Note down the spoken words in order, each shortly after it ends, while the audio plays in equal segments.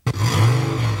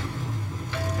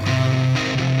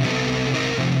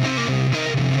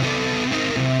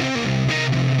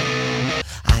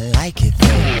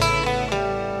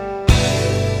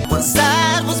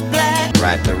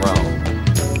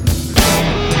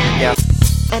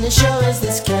And as sure as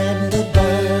this candle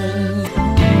burns.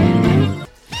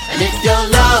 And if you're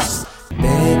lost,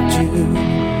 begged you,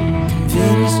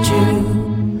 convinced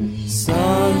you,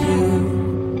 saw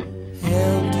you,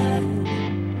 held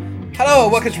you. Hello,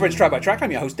 welcome to Bridge Track by Track.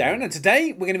 I'm your host Darren, and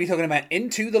today we're going to be talking about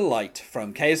Into the Light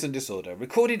from Chaos and Disorder,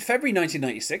 recorded February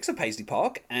 1996 at Paisley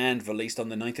Park and released on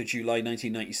the 9th of July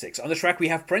 1996. On the track we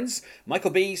have Prince,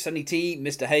 Michael B, Sonny T,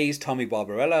 Mr. Hayes, Tommy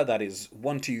Barbarella, that is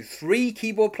 1, 2, 3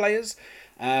 keyboard players.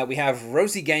 We have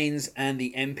Rosie Gaines and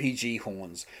the MPG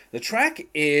horns. The track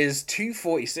is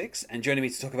 2:46, and joining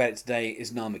me to talk about it today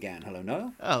is Niall McGann. Hello,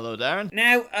 Niall. Hello, Darren.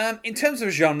 Now, in terms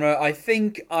of genre, I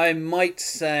think I might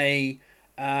say,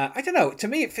 I don't know, to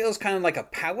me it feels kind of like a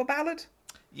power ballad.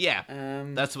 Yeah,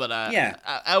 that's what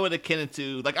I would akin it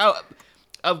to. Like,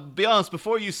 I'll be honest,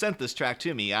 before you sent this track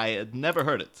to me, I had never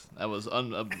heard it. I was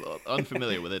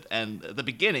unfamiliar with it, and at the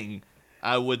beginning,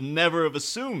 I would never have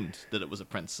assumed that it was a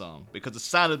Prince song, because it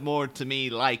sounded more to me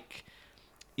like,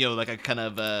 you know, like a kind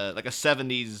of like a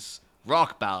 70s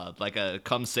rock ballad, like a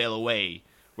Come Sail Away,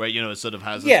 where, you know, it sort of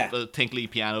has a tinkly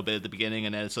piano bit at the beginning,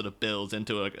 and then it sort of builds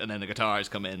into it, and then the guitars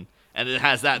come in, and it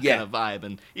has that kind of vibe.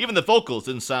 And even the vocals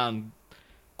didn't sound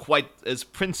quite as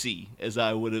Princey as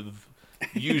I would have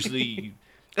usually.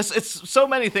 It's so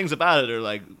many things about it are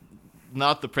like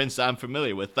not the Prince I'm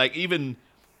familiar with. Like, even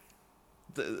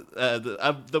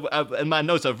in my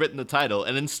notes I've written the title,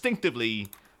 and instinctively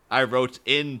I wrote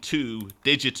into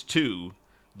digit 2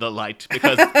 the light,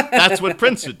 because that's what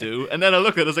Prince would do. And then I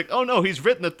looked at it, I was like, oh no, he's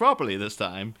written it properly this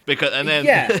time. And then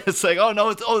it's like, oh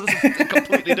no, this is a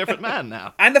completely different man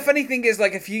now. And the funny thing is,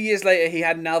 like, a few years later, he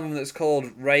had an album that's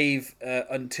called Rave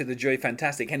Unto the Joy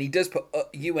Fantastic, and he does put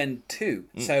UN2.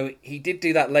 So he did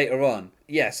do that later on.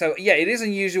 Yeah, so yeah, it is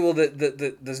unusual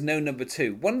that there's no number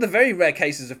 2. One of the very rare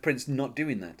cases of Prince not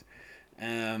doing that.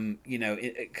 You know,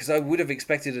 because I would have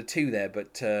expected a 2 there,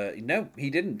 but no, he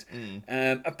didn't.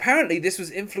 Apparently, this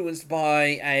was influenced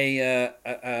by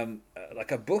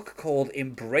like a book called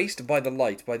Embraced by the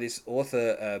Light by this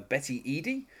author Betty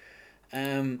Eady,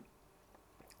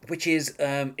 which is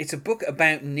it's a book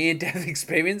about near-death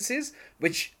experiences,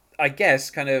 which I guess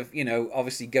kind of, you know,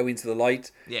 obviously go into the light.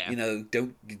 Yeah. You know,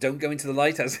 don't go into the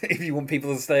light as if you want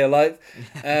people to stay alive.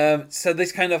 So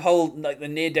this kind of whole, like, the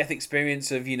near-death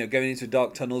experience of, you know, going into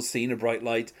dark tunnels, seeing a bright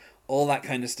light, all that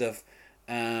kind of stuff.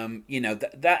 You know,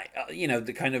 that you know,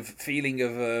 the kind of feeling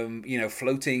of you know,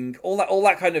 floating, all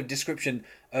that kind of description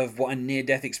of what a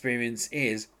near-death experience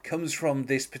is comes from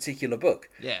this particular book.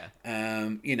 Yeah.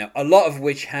 You know, a lot of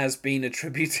which has been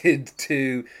attributed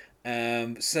to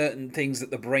certain things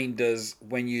that the brain does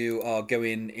when you are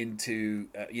going into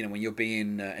you know, when you're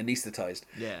being anesthetized.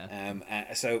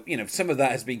 So, you know, some of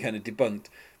that has been kind of debunked,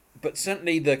 but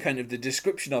certainly the kind of the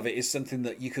description of it is something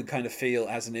that you could kind of feel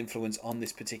as an influence on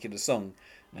this particular song.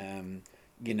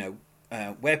 You know,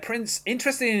 where Prince,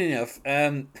 interestingly enough,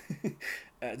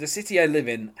 the city I live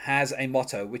in has a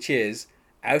motto, which is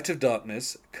 "Out of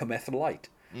darkness cometh light."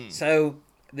 So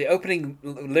the opening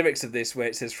lyrics of this, where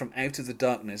it says "From out of the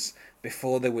darkness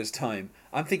before there was time,"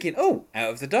 I'm thinking, oh,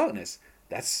 out of the darkness.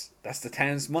 That's the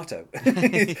town's motto.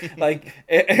 Like,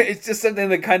 it's just something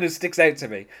that kind of sticks out to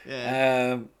me.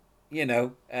 Yeah. You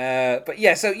know, but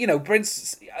yeah, so, you know,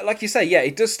 Prince, like you say, yeah,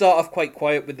 it does start off quite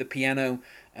quiet with the piano,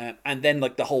 and then,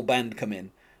 like, the whole band come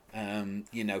in.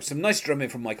 You know, some nice drumming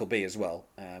from Michael B as well.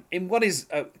 In what is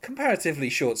a comparatively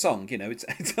short song, you know,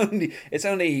 it's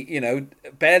only you know,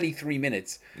 barely 3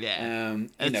 minutes. Yeah.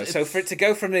 You know, so for it to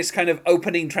go from this kind of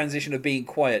opening transition of being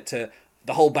quiet to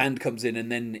the whole band comes in,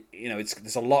 and then, you know,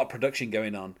 there's a lot of production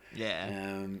going on.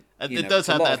 Yeah. It does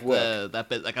have that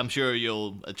bit. Like, I'm sure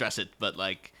you'll address it, but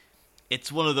like, it's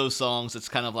one of those songs. It's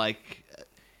kind of like,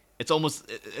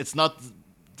 it's not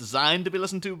designed to be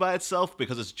listened to by itself,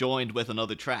 because it's joined with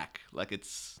another track. Like,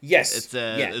 it's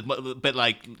a bit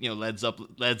like, you know, Led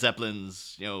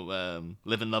Zeppelin's, you know,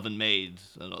 "Livin' Lovin' Maid"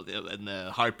 and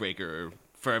 "Heartbreaker"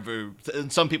 forever in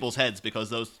some people's heads,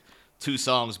 because those two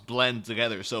songs blend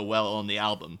together so well on the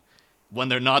album. When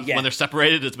they're not, when they're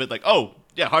separated, it's a bit like, oh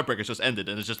yeah, "Heartbreaker's" just ended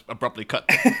and it's just abruptly cut,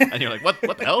 and you're like, what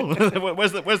the hell?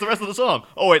 Where's the rest of the song?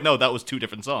 Oh wait, no, that was 2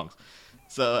 different songs.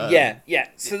 So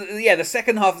So the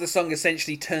second half of the song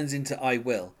essentially turns into "I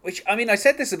Will," which, I mean, I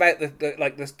said this about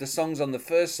the songs on the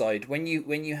first side. When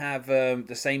you have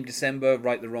The Same December,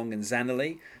 "Right the Wrong," and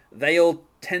 "Zannalee," they all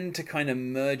tend to kind of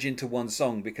merge into one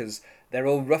song because they're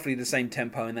all roughly the same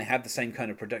tempo and they have the same kind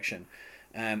of production.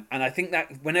 And I think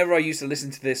that whenever I used to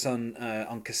listen to this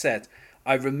on cassette,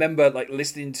 I remember, like,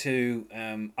 listening to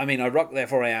I Mean, I Rock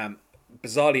Therefore I Am,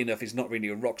 bizarrely enough, is not really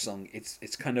a rock song.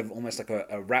 It's kind of almost like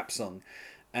a rap song.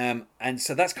 And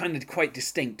so that's kind of quite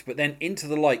distinct. But then Into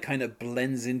the Light kind of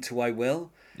blends into I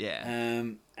Will. Yeah.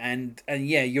 And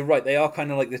yeah, you're right. They are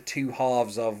kind of like the two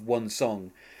halves of one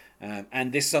song.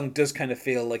 And this song does kind of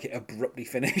feel like it abruptly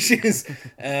finishes.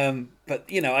 But,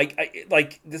 you know,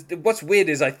 what's weird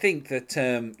is I think that,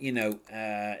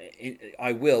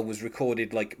 I Will was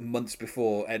recorded like months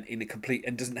before and in a complete,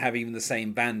 and doesn't have even the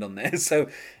same band on there. So,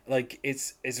 like,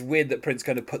 it's weird that Prince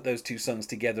kind of put those two songs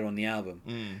together on the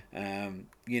album.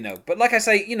 But like I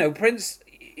say, Prince,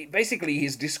 basically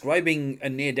he's describing a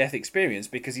near-death experience,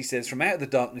 because he says, from out of the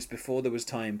darkness before there was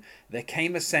time, there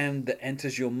came a sound that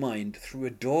enters your mind through a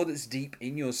door that's deep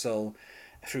in your soul.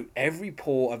 Through every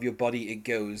pore of your body it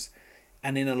goes,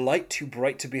 and in a light too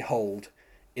bright to behold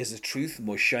is a truth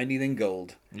more shiny than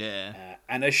gold. Yeah.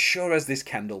 And as sure as this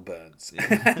candle burns.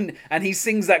 Yeah. and he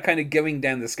sings that kind of going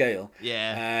down the scale.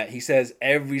 Yeah. He says,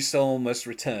 every soul must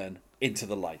return into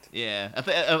the light. Yeah.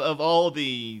 Of all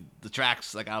the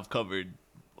tracks like I've covered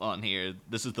on here,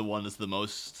 this is the one that's the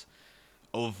most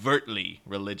overtly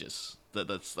religious.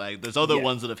 That's like, there's other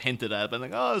ones that have hinted at, but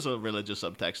like, oh, there's a religious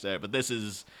subtext there, but this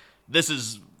is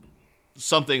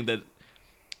something that,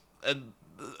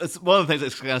 it's one of the things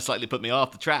that's kind of slightly put me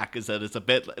off the track, is that it's a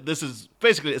bit, this is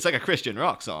basically, it's like a Christian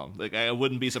rock song. Like, I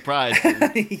wouldn't be surprised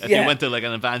if you went to like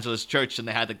an evangelist church and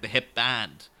they had like the hip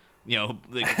band,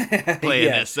 like,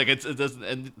 playing this. Like, it doesn't,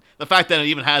 and the fact that it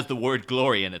even has the word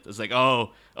glory in it, it's like,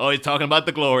 oh, he's talking about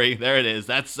the glory. There it is.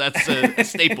 That's a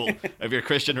staple of your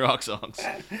Christian rock songs.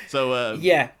 So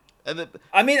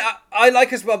I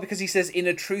like as well, because he says, in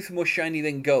a truth more shiny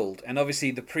than gold, and obviously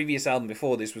the previous album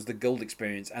before this was the Gold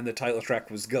Experience, and the title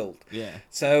track was Gold. Yeah.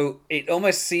 So it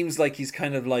almost seems like he's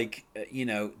kind of like,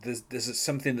 there's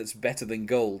something that's better than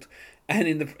gold. And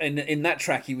in that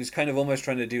track, he was kind of almost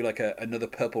trying to do like another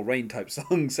Purple Rain type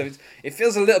song. So it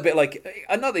feels a little bit like,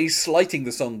 not that he's slighting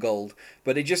the song Gold,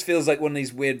 but it just feels like one of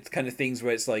these weird kind of things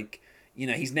where it's like,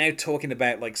 he's now talking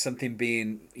about like something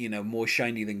being, more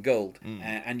shiny than gold,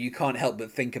 and you can't help but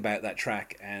think about that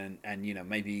track, and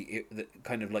maybe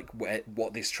kind of like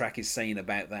what this track is saying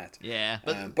about that. Yeah,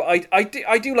 but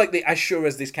I do like the As Sure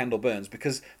As This Candle Burns,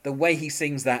 because the way he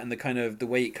sings that, and the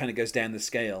way it kind of goes down the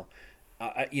scale,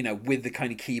 with the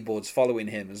kind of keyboards following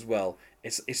him as well,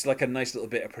 it's like a nice little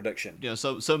bit of production.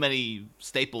 So many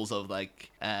staples of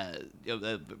like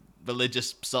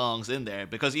religious songs in there,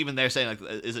 because even they're saying like,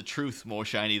 is a truth more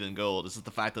shiny than gold? Is it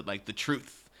the fact that like the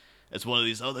truth? It's one of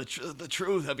these, the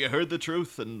truth. Have you heard the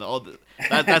truth? And all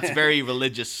that's very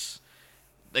religious,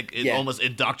 like almost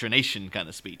indoctrination kind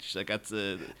of speech. Like that's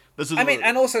this is.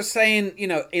 And also saying,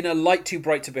 in a light too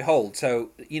bright to behold.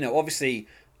 So obviously.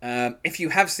 If you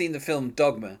have seen the film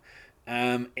Dogma,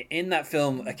 in that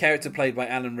film, a character played by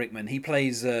Alan Rickman, he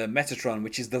plays Metatron,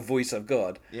 which is the voice of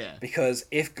God. Yeah. Because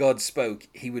if God spoke,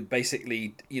 he would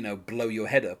basically, blow your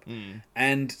head up.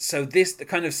 And so this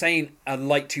kind of saying a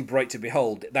light too bright to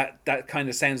behold, that kind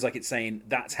of sounds like it's saying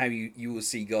that's how you will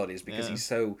see God, is because he's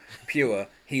so pure.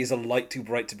 He is a light too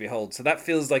bright to behold. So that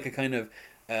feels like a kind of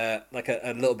like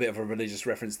a little bit of a religious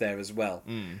reference there as well.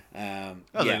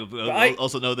 I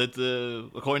also know that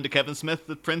according to Kevin Smith,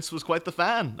 that Prince was quite the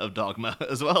fan of Dogma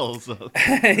as well. So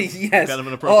yes, kind of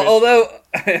an appropriate.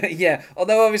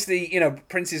 Although obviously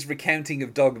Prince's recounting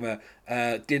of Dogma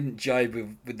didn't jibe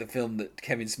with the film that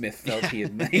Kevin Smith felt he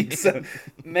had made, so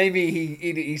maybe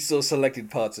he saw selected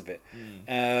parts of it.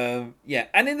 And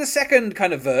in the second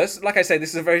kind of verse, like I say,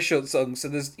 this is a very short song, so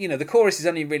there's the chorus is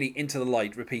only really Into the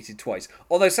Light repeated twice.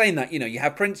 Although saying that, you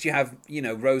have Prince, you have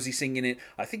Rosie singing it.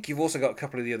 I think you've also got a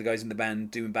couple of the other guys in the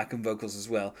band doing backing vocals as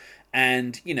well.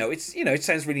 And it's it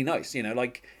sounds really nice.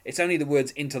 Like it's only the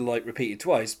words Into the Light repeated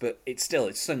twice, but it's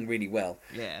sung really well.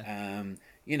 Yeah.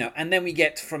 And then we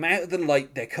get, from out of the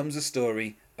light there comes a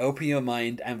story. Open your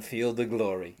mind and feel the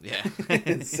glory. Yeah.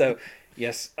 So,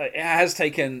 yes, it has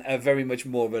taken a very much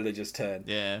more religious turn.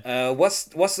 Yeah. What's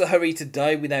the hurry to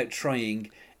die without trying?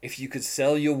 If you could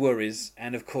sell your worries,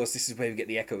 and of course this is where we get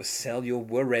the echo of sell your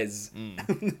worries,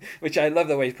 which I love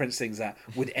the way Prince sings that.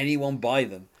 Would anyone buy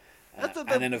them?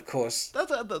 And then of course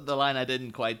that's the line I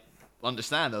didn't quite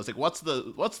understand. I was like, what's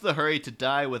the hurry to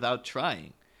die without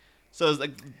trying? So it's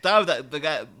like the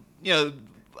guy,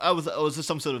 I was just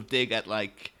some sort of dig at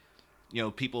like,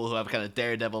 people who have kind of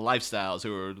daredevil lifestyles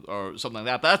or something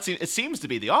like that. But it seems to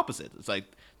be the opposite. It's like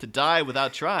to die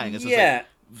without trying. It's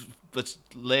just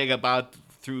laying about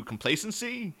through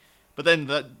complacency. But then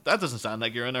that doesn't sound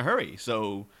like you're in a hurry.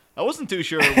 So I wasn't too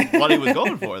sure what he was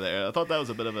going for there. I thought that was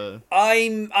a bit of a.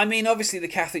 I mean, obviously the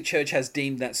Catholic Church has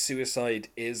deemed that suicide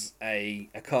is a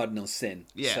cardinal sin.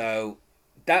 Yeah. So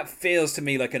that feels to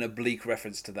me like an oblique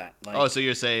reference to that. Like, oh, so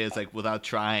you're saying it's like without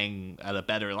trying at a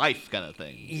better life kind of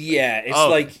thing. Yeah, it's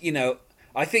like, you know,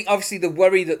 I think obviously the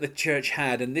worry that the church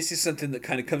had, and this is something that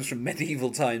kind of comes from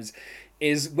medieval times,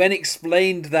 is when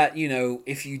explained that, you know,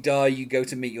 if you die, you go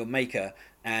to meet your maker,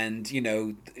 and, you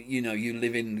know, you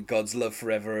live in God's love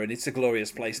forever, and it's a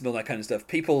glorious place, and all that kind of stuff.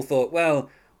 People thought, well,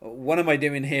 what am I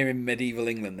doing here in medieval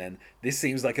England then? This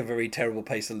seems like a very terrible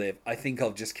place to live. I think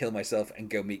I'll just kill myself and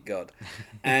go meet God.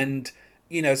 And,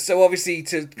 you know, so obviously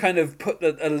to kind of put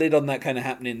a lid on that kind of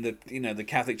happening, the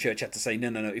Catholic Church had to say,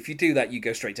 no. If you do that, you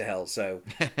go straight to hell. So,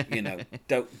 you know,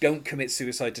 don't commit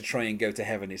suicide to try and go to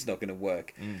heaven. It's not going to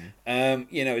work.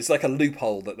 You know, it's like a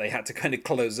loophole that they had to kind of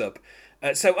close up.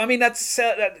 So, I mean, that's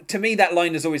to me, that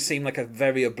line has always seemed like a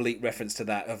very oblique reference to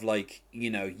that of like,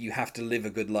 you know, you have to live a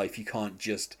good life. You can't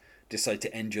just decide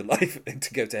to end your life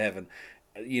to go to heaven.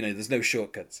 You know, there's no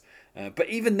shortcuts. But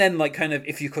even then, like, kind of,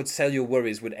 if you could sell your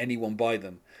worries, would anyone buy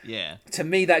them? Yeah. To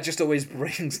me, that just always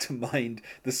brings to mind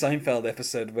the Seinfeld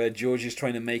episode where George is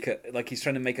trying to make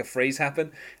a phrase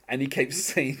happen, and he keeps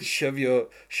saying, "Shove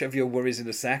your worries in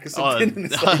a sack" or something.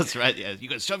 Oh, that's right. Yeah, you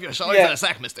can shove your sorrows in a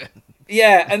sack, Mister.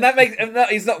 Yeah, and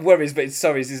it's not worries, but it's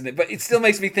sorries, isn't it? But it still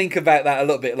makes me think about that a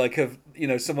little bit, like of, you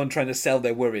know, someone trying to sell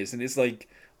their worries, and it's like,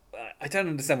 I don't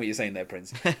understand what you're saying there,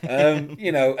 Prince.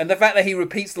 You know, and the fact that he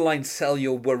repeats the line "sell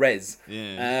your worries"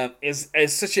 is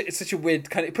such a weird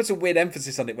kind of, it puts a weird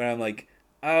emphasis on it where I'm like,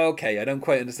 oh, okay, I don't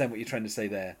quite understand what you're trying to say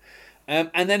there.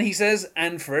 And then he says,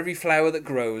 "And for every flower that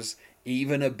grows,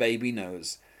 even a baby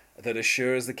knows that as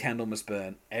sure as the candle must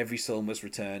burn, every soul must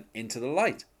return into the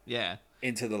light." Yeah,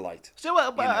 into the light. So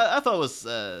what I thought was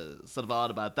sort of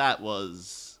odd about that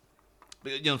was,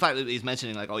 you know, the fact that he's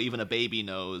mentioning like, oh, even a baby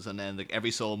knows, and then like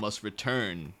every soul must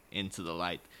return into the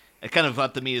light. It kind of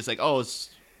thought to me, it's like, oh,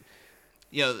 it's,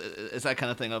 you know, it's that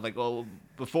kind of thing of like, well,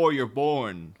 before you're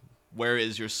born, where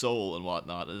is your soul and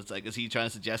whatnot? And it's like, is he trying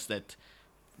to suggest that,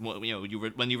 you know,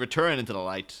 when you return into the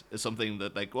light is something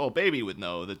that like, well, baby would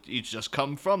know that you just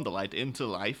come from the light into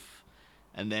life,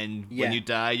 and then when you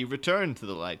die, you return to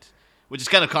the light. Which is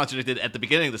kind of contradicted at the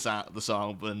beginning of the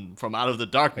song, when from out of the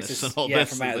darkness and all this. Yeah,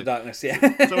 from out of the darkness, yeah. So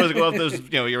it was like, well, if there's, you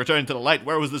know, you're returning to the light,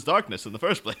 where was this darkness in the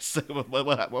first place? What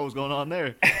was going on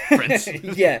there, Prince? It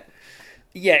does.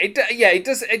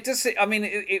 I mean,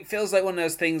 it feels like one of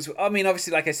those things. I mean,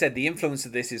 obviously, like I said, the influence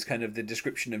of this is kind of the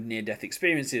description of near-death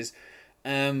experiences,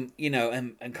 you know,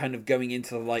 and kind of going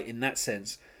into the light in that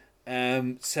sense.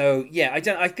 So yeah,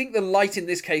 I think the light in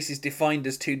this case is defined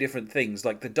as two different things.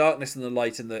 Like the darkness and the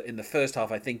light in the first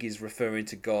half, I think, is referring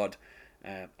to God,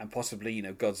 and possibly, you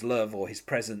know, God's love or His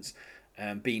presence,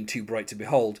 being too bright to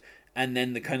behold. And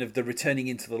then the kind of the returning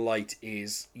into the light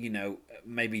is, you know,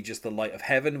 maybe just the light of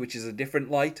heaven, which is a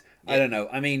different light. Yeah. I don't know.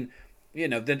 I mean, you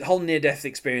know, the whole near-death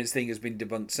experience thing has been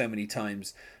debunked so many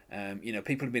times. You know,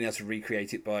 people have been able to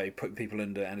recreate it by putting people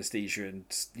under anesthesia and,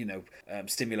 you know,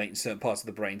 stimulating certain parts of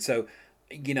the brain. So,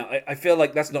 you know, I feel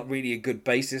like that's not really a good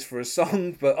basis for a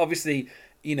song. But obviously,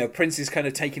 you know, Prince is kind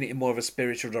of taking it in more of a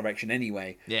spiritual direction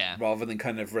anyway. Yeah. Rather than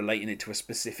kind of relating it to a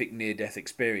specific near-death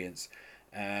experience.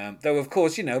 Though, of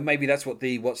course, you know, maybe that's what's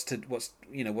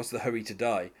the hurry to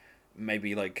die.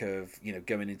 Maybe like, you know,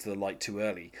 going into the light too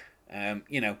early.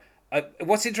 You know,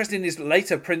 what's interesting is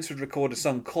later Prince would record a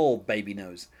song called Baby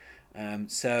Knows.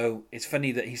 So it's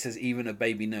funny that he says even a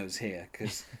baby knows here,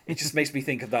 because it just makes me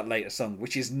think of that later song,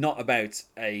 which is not about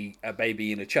a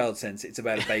baby in a child sense. It's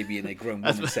about a baby in a grown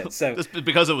woman sense. So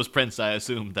because it was Prince, I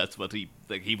assume that's what he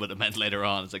would have meant later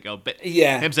on. It's like, oh,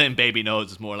 him saying baby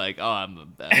knows is more like, oh,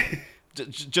 I'm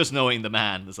just knowing the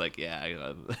man. It's like,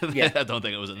 I don't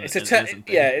think it was it's a thing.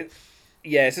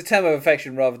 It's a term of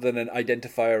affection rather than an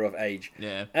identifier of age.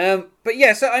 Yeah. But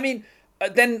yeah, so I mean,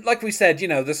 then, like we said, you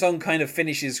know, the song kind of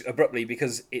finishes abruptly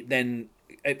because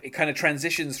it kind of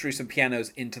transitions through some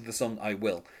pianos into the song I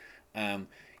Will.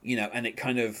 You know, and it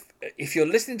kind of, if you're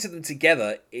listening to them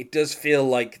together, it does feel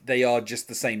like they are just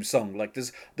the same song. Like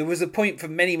there was a point for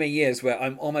many, many years where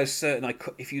I'm almost certain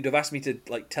if you'd have asked me to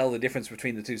like tell the difference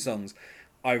between the two songs,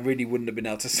 I really wouldn't have been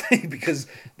able to say, because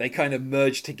they kind of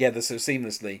merge together so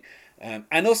seamlessly.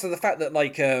 And also the fact that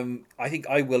like I think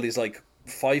I Will is like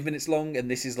 5 minutes long,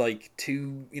 and this is like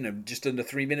just under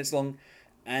 3 minutes long,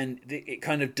 and it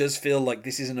kind of does feel like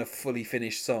this isn't a fully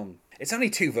finished song. It's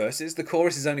only 2 verses. The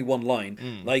chorus is only 1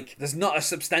 line. Like, there's not a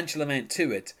substantial amount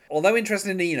to it. Although,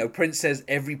 interestingly, you know, Prince says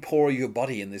every pore of your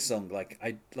body in this song.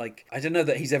 I don't know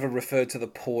that he's ever referred to the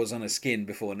pores on a skin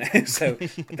before now. So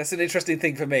that's an interesting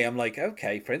thing for me. I'm like,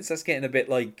 okay, Prince, that's getting a bit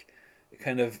like,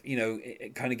 kind of, you know,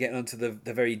 kind of getting onto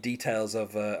the very details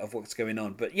of what's going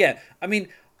on. But yeah, I mean,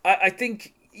 I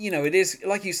think, it is,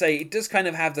 like you say, it does kind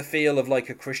of have the feel of like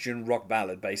a Christian rock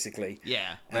ballad, basically.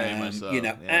 Yeah, very much so.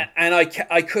 And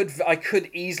I could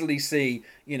easily see,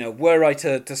 were I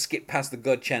to skip past the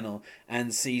God channel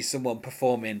and see someone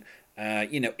performing,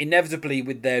 inevitably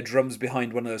with their drums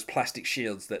behind one of those plastic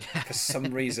shields that for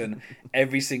some reason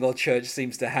every single church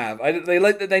seems to have.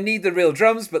 They need the real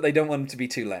drums, but they don't want them to be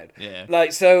too loud. Yeah.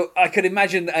 So I could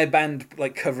imagine a band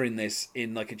like covering this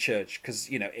in like a church, because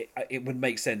it would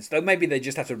make sense. Though maybe they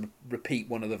just have to repeat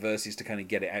one of the verses to kind of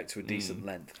get it out to a decent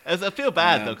length. I feel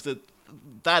bad though, because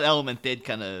that element did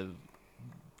kind of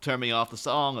turn me off the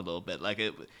song a little bit. Like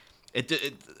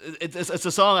it's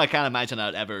a song I can't imagine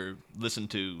I'd ever listen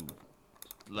to,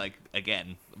 like,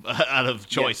 again, out of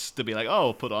choice, to be like,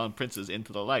 oh, put on Prince's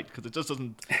Into the Light, because it just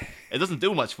doesn't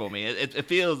do much for me. It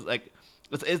feels like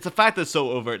it's the fact that it's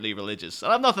so overtly religious.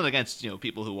 And I'm nothing against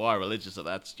people who are religious, so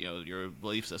that's your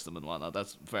belief system and whatnot.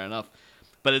 That's fair enough.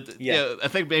 But I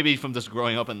think maybe from just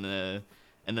growing up in the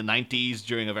 90s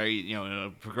during a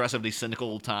very progressively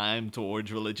cynical time towards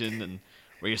religion, and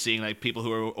where you're seeing like people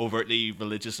who are overtly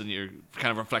religious, and you're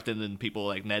kind of reflected in people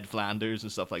like Ned Flanders and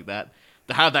stuff like that.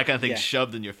 To have that kind of thing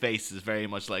shoved in your face is very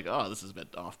much like, oh, this is a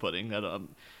bit off-putting. I'm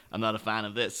not a fan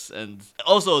of this. And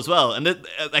also as well, and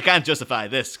I can't justify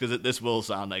this because this will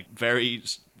sound like very,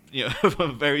 a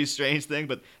very strange thing,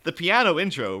 but the piano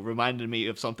intro reminded me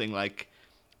of something like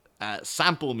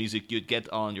sample music you'd get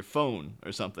on your phone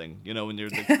or something. When you're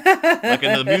like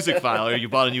in the music file, or you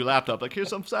bought a new laptop, like, here's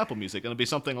some sample music, and it'd be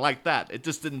something like that. It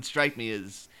just didn't strike me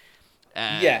as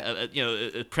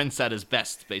Prince at his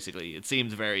best. Basically, it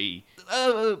seems very.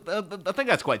 I think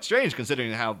that's quite strange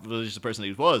considering how religious a person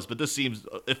he was. But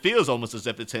it feels almost as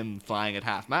if it's him flying at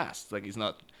half mast. Like he's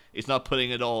not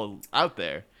putting it all out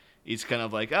there. He's kind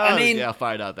of like, I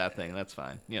fired out that thing. That's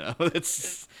fine.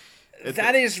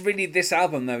 That is really this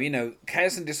album, though.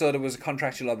 Chaos and Disorder was a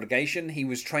contractual obligation. He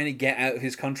was trying to get out of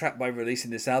his contract by releasing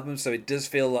this album. So it does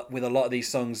feel like, with a lot of these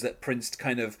songs, that Prince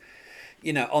kind of.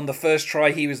 On the first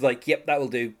try, he was like, "Yep, that will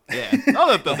do." Yeah.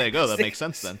 Oh, there you go. That makes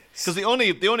sense then. Because the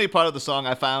only part of the song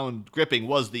I found gripping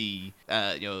was the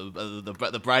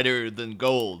brighter than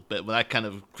gold, but when that kind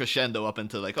of crescendo up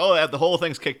into like, oh, the whole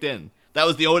thing's kicked in. That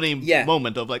was the only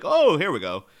moment of like, oh, here we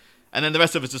go, and then the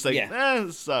rest of it's just like,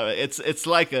 sorry. It's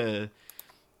like a.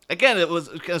 Again, it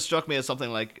kind of struck me as something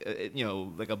like,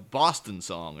 like a Boston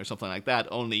song or something like that,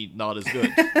 only not as good.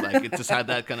 Like it just had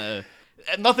that kind of.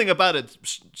 Nothing about it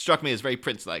struck me as very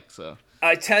Prince-like. So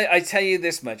I tell you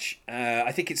this much: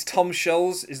 I think it's Tom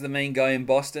Scholz is the main guy in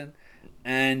Boston,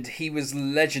 and he was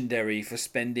legendary for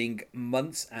spending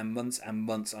months and months and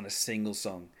months on a single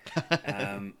song.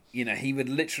 He would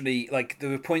literally, like, there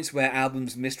were points where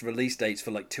albums missed release dates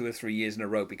for like 2 or 3 years in a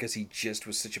row because he just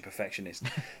was such a perfectionist.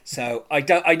 So I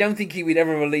don't think he would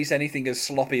ever release anything as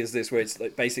sloppy as this, where it's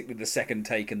like basically the second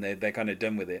take and they're kind of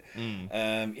done with it.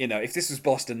 If this was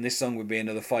Boston, this song would be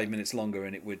another 5 minutes longer,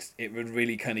 and it would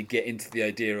really kind of get into the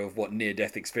idea of what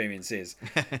near-death experience is.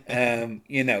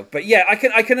 But yeah,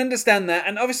 I can understand that,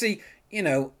 and obviously,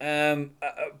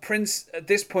 Prince at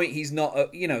this point, he's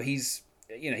not,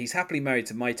 he's happily married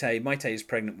to Mayte. Mayte is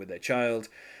pregnant with their child.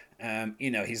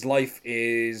 His life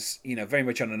is, very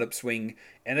much on an upswing.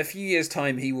 In a few years'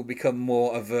 time, he will become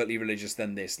more overtly religious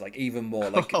than this, like even more,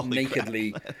 like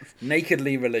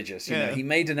nakedly religious. He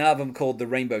made an album called The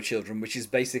Rainbow Children, which is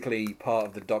basically part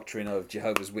of the doctrine of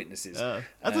Jehovah's Witnesses.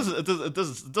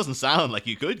 It doesn't sound like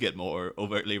you could get more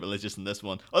overtly religious than this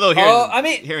one. Although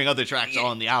hearing other tracks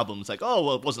on the album, it's like, oh,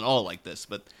 well, it wasn't all like this,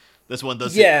 but. This one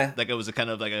does seem like it was a kind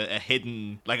of like a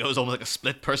hidden, like it was almost like a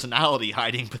split personality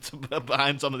hiding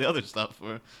behind some of the other stuff.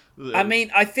 I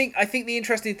think the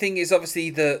interesting thing is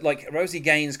obviously Rosie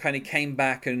Gaines kind of came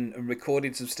back and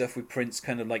recorded some stuff with Prince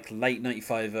kind of like late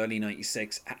 95, early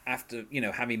 96 after,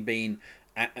 having been,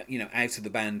 out of the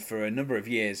band for a number of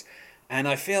years. And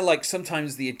I feel like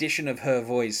sometimes the addition of her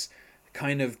voice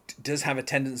kind of does have a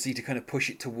tendency to kind of push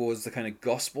it towards the kind of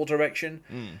gospel direction,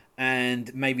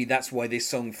 and maybe that's why this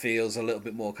song feels a little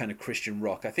bit more kind of Christian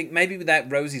rock. I think maybe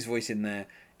without Rosie's voice in there,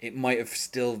 it might have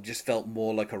still just felt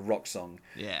more like a rock song.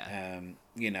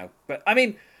 But I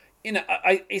mean,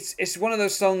 it's one of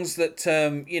those songs that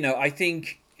I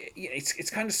think it's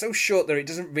kind of so short that it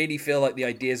doesn't really feel like the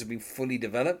ideas have been fully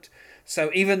developed. So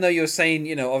even though you're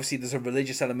saying, obviously there's a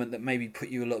religious element that maybe put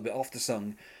you a little bit off the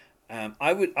song.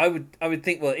 I would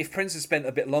think, well, if Prince had spent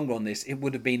a bit longer on this, it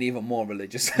would have been even more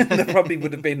religious. There probably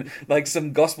would have been like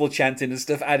some gospel chanting and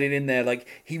stuff added in there. Like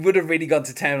he would have really gone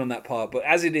to town on that part. But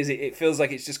as it is, it feels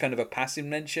like it's just kind of a passive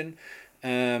mention.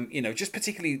 Just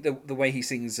particularly the way he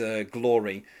sings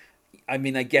 "Glory." I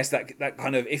mean, I guess that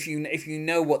kind of, if you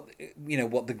know what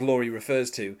the glory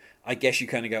refers to, I guess you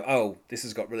kind of go, oh, this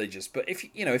has got religious. But if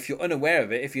you're unaware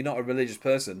of it, if you're not a religious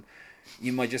person,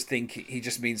 you might just think he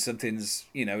just means something's,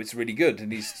 it's really good,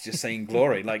 and he's just saying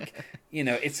glory. Like,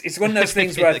 it's one of those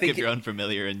things where I think if you're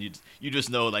unfamiliar and you just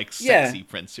know like sexy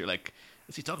Prince, you're like,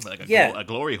 is he talking about like a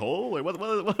glory hole or what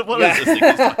is this thing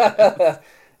he's talking about?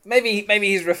 Maybe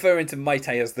he's referring to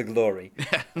Maite as the glory,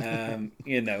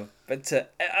 But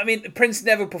I mean, Prince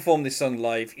never performed this song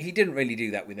live. He didn't really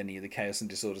do that with any of the Chaos and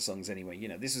Disorder songs anyway.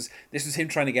 This was him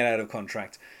trying to get out of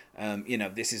contract.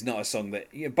 This is not a song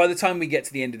that... by the time we get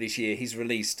to the end of this year, he's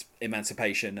released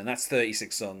Emancipation, and that's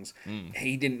 36 songs.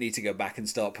 He didn't need to go back and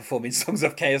start performing songs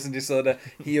of Chaos and Disorder.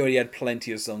 He already had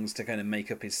plenty of songs to kind of make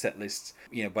up his set lists,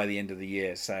 by the end of the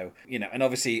year. So, and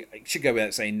obviously, it should go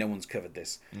without saying, no one's covered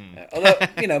this. Although,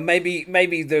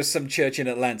 maybe there's some church in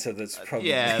Atlanta that's probably...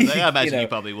 Yeah, I imagine you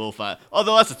probably will find...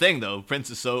 Although that's the thing, though.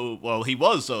 Prince is he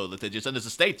was so litigious, and his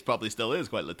estate probably still is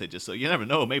quite litigious, so you never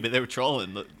know. Maybe they were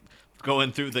trolling...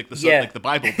 going through the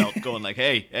Bible Belt, going like,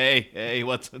 hey,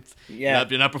 what's you're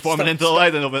not performing into the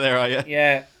light over there, are you?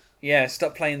 Yeah.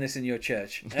 Stop playing this in your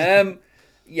church. So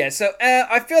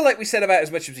I feel like we said about as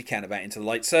much as we can about Into the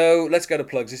Light. So let's go to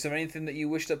plugs. Is there anything that you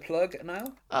wish to plug,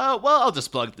 Niall? Well, I'll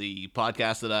just plug the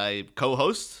podcast that I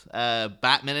co-host,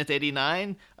 Bat Minute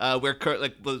 89. We're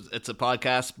it's a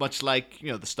podcast much like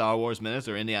the Star Wars Minute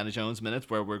or Indiana Jones Minute,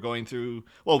 where we're going through.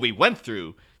 Well, we went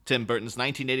through Tim Burton's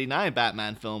 1989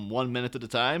 Batman film 1 minute at a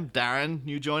time. Darren,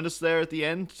 you joined us there at the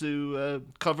end to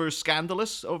cover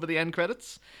Scandalous over the end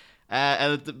credits.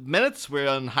 And at the minutes, we're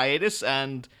on hiatus,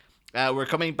 and we're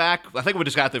coming back. I think we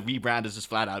just got to rebrand as just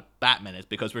flat out Bat Minute,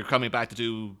 because we're coming back to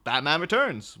do Batman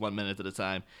Returns 1 minute at a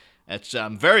time. Which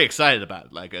I'm very excited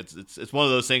about. Like it's one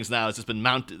of those things now. It's just been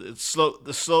mounted. It's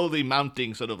slowly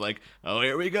mounting, sort of like, oh,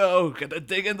 here we go, gonna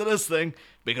dig into this thing,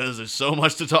 because there's so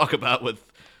much to talk about with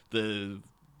the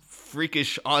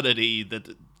freakish oddity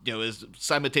that is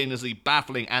simultaneously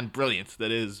baffling and brilliant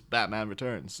that is Batman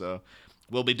Returns. So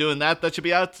we'll be doing that. That should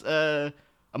be out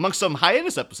amongst some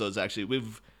hiatus episodes. Actually,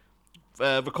 we've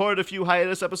recorded a few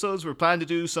hiatus episodes. We're planning to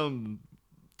do some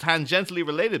tangentially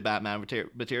related Batman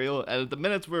material, and at the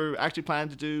minute we're actually planning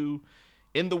to do,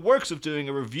 in the works of doing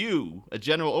a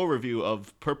general overview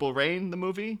of Purple Rain, the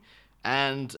movie,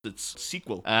 and its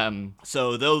sequel.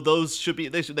 So those should be,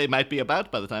 they might be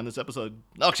about by the time this episode.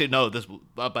 Actually, no,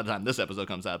 by the time this episode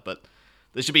comes out, but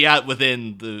they should be out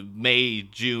within the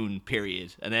May-June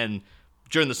period, and then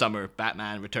during the summer,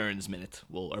 Batman Returns Minute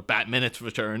or Bat Minute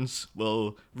Returns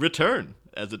will return,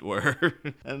 as it were.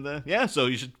 And so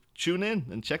you should tune in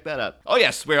and check that out. Oh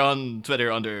yes, we're on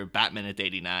Twitter under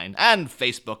BatMinute89 and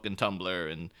Facebook and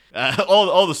Tumblr and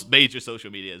all the major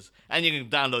social medias. And you can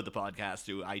download the podcast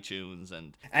through iTunes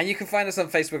and you can find us on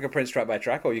Facebook at Prince Track by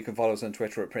Track, or you can follow us on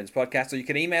Twitter at Prince Podcast, or you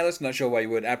can email us, not sure why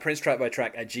you would, at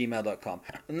princetrackbytrack@gmail.com.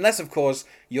 Unless, of course,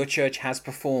 your church has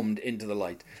performed Into the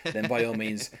Light, then by all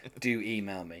means do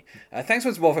email me. Thanks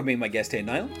once more for being my guest here,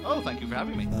 Niall. Oh, thank you for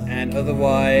having me. And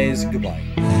otherwise, goodbye.